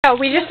Oh,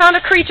 we just found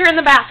a creature in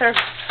the bathroom,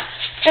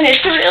 and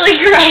it's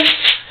really gross.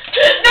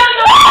 No!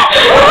 What?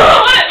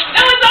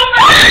 No, it's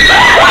over!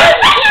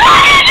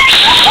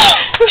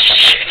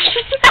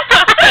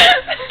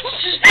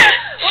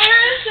 Where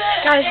is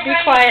it? Guys, be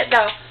quiet,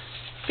 though.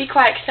 Be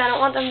quiet, because I don't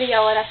want them to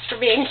yell at us for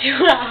being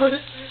too loud.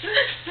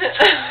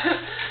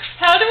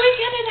 How do we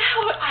get it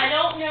out? I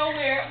don't know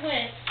where it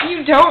went.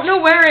 You don't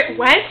know where it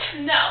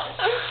went? No.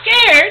 I'm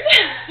scared.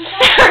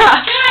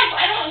 Sarah! Guys,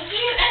 I don't see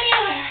it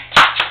anywhere.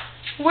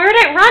 Where'd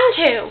it run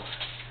to?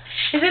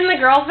 Is it in the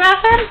girls'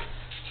 bathroom?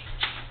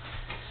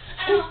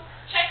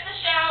 Check the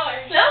shower.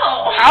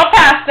 No. I'll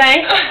pass,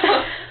 thanks.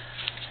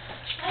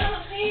 I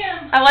don't see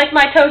him. I like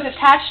my toes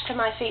attached to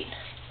my feet.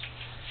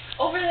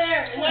 Over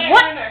there. In the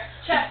What? corner.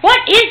 Check.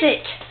 What is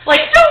it?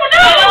 Like, I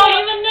don't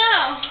even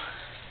know.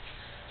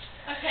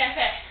 Okay.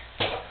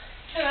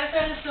 Can I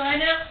throw this away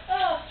now?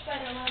 Oh,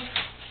 Spider-Man.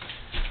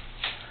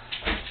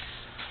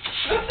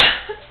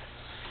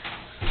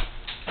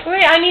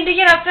 Wait, I need to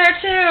get up there,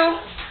 too.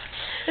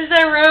 Is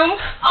there room?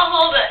 I'll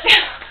hold it.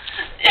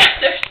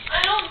 I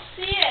don't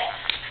see it.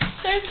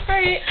 There's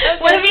right. Okay.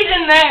 What if he's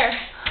in there?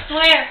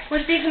 Where?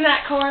 What if he's in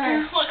that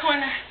corner? What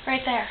corner?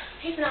 Right there.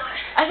 He's not.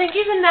 I think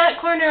he's in that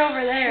corner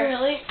over there.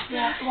 Really?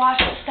 Yeah.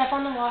 Step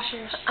on the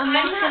washers. I'm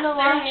not gonna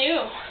wash.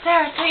 new.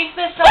 Sarah, take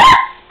this on.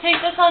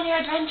 Take this on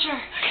your adventure.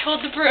 Okay,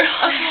 hold the broom.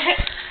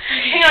 Okay.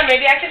 Hang on,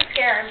 maybe I can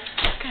scare him.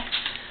 Okay.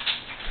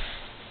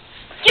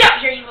 Get out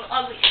here, you little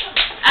ugly.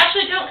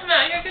 Actually, don't come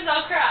out here because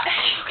I'll cry.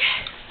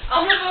 Okay.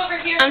 I'll move over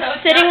here. I'm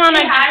sitting on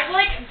a... He has,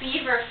 like,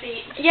 beaver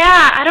feet.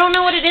 Yeah, I don't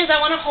know what it is. I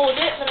want to hold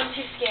it, but I'm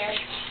too scared.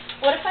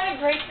 What if I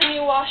break the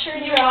new washer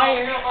and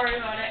dryer? Don't worry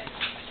about it.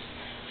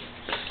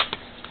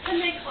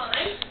 Can they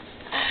climb?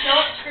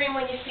 Don't scream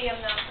when you see him,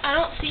 though. I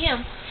don't see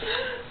him.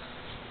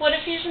 What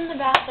if he's in the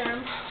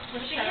bathroom?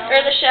 Or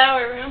the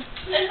shower room?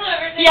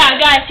 Yeah,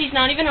 guys, he's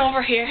not even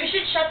over here. We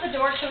should shut the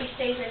door so he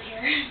stays in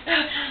here.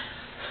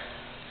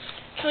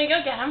 Can we go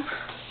get him?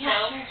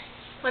 Yeah, sure.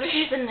 What if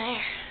he's in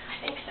there? I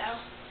think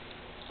so.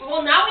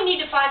 Well, now we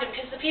need to find him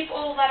because the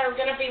people that are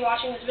going to be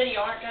watching this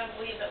video aren't going to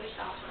believe that we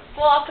saw him.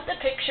 Well, I'll put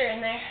the picture in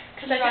there.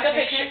 Because I took a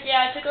picture?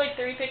 Yeah, I took like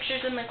 3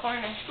 pictures in the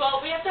corner.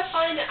 Well, we have to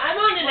find him. I'm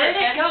on an Where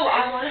did it go?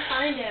 adventure. I want to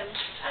find him.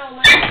 Oh,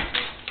 my.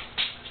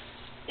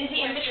 Is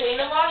he in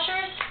between the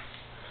washers?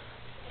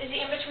 Is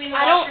he in between the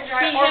I don't washer and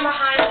dryer see or him.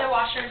 behind the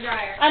washer and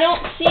dryer? I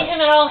don't see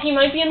him at all. He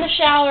might be in the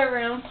shower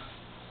room.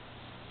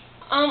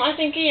 I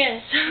think he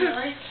is.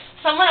 Really?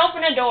 Someone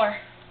open a door.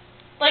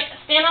 Like,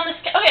 stand on this...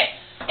 Okay,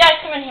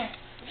 guys, come in here.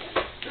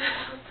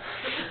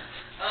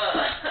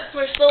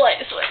 Where's the light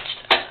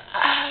switched?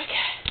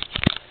 Okay.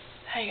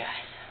 Hey,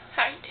 guys.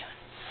 How are you doing?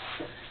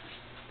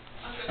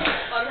 I'll go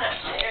step on that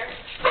chair.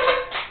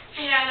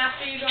 Yeah, and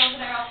after you go over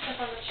there, I'll step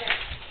on the chair.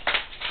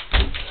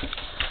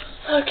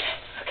 Okay.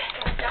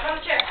 Step on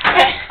the chair.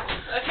 Okay.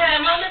 Okay,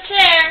 I'm on the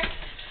chair.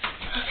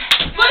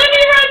 Okay. What if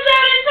he runs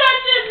out and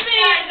touches me?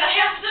 Guys, I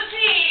have to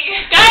pee.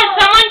 Guys,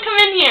 someone come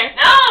in here.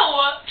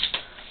 No!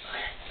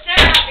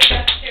 Sarah has to go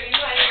too. You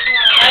might as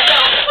well. I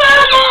don't.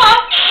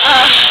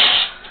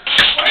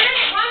 Where did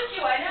he run to?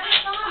 I never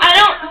saw him. I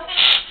don't...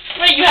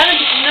 Wait, you haven't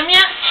seen him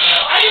yet? No,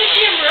 I didn't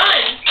see him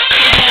run.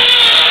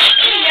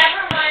 He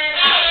never ran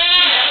out.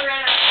 He never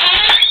ran out.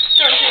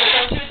 Don't do it.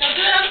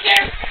 I'm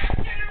scared.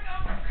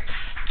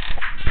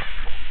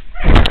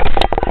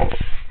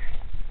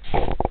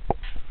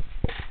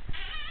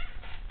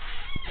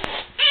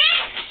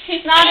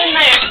 He's not in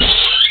there.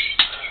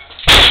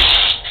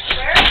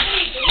 Where is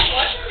he? He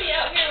wasn't be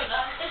out here with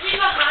us. Is he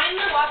behind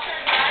the washer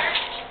and dryer?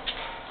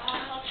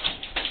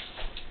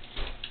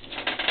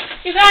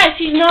 You guys,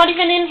 he's not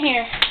even in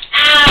here.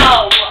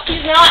 Ow!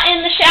 He's not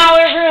in the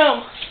shower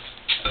room.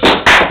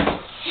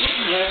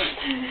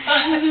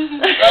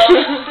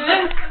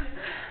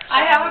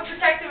 I have a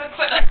protective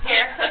equipment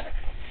here.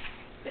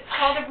 It's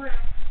called a broom.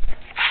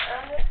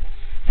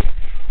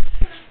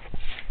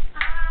 I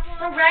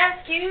wanna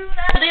rescue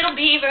that little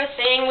beaver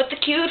thing with the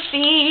cute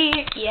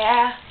feet.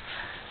 Yeah.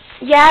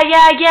 Ow.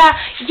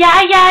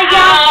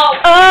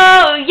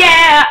 Oh,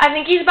 yeah. I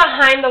think he's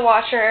behind the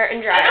washer and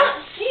I dryer.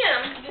 don't see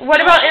him.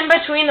 What about in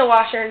between the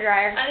washer and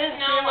dryer? I didn't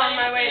see him on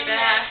my way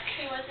back.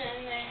 He wasn't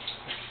in there.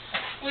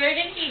 Where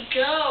did he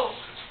go?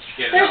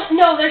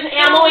 There's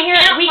ammo in here.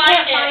 We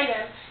can't find it.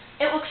 him.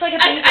 It looks like a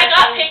beaver. I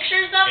got thing.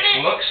 pictures of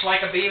It it. looks like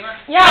a beaver?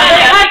 Yeah,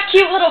 they have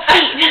cute little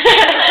feet.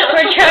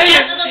 We're He trying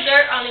has to... a little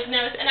dirt on his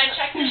nose, and I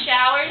checked the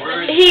showers. Where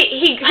And is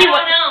He I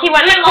don't know. he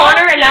went in the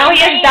corner and now he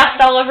has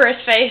dust all over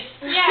his face.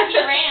 Yeah, he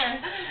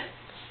ran.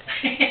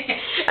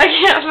 I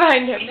can't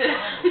find him.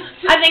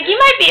 I think he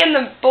might be in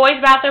the boys'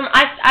 bathroom.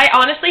 I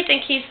honestly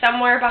think he's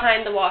somewhere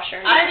behind the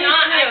washer. I can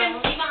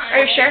see behind.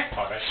 Are you sure?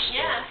 Oh, that's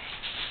Yeah.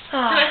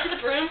 Oh. Do I see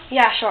the broom?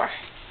 Yeah, sure.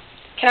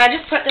 Can I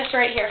just put this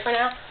right here for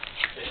now?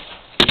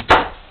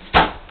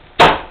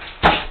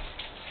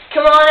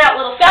 Come on out,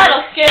 little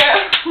That'll scare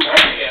him.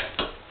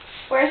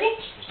 Where is he?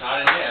 He's not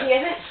in there. He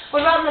isn't?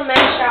 What about in the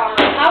men's shower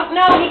room?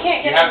 No, he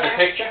can't You get have in the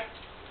there. picture?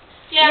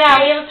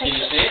 Yeah, we have a Can you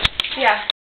picture. see it? Yeah.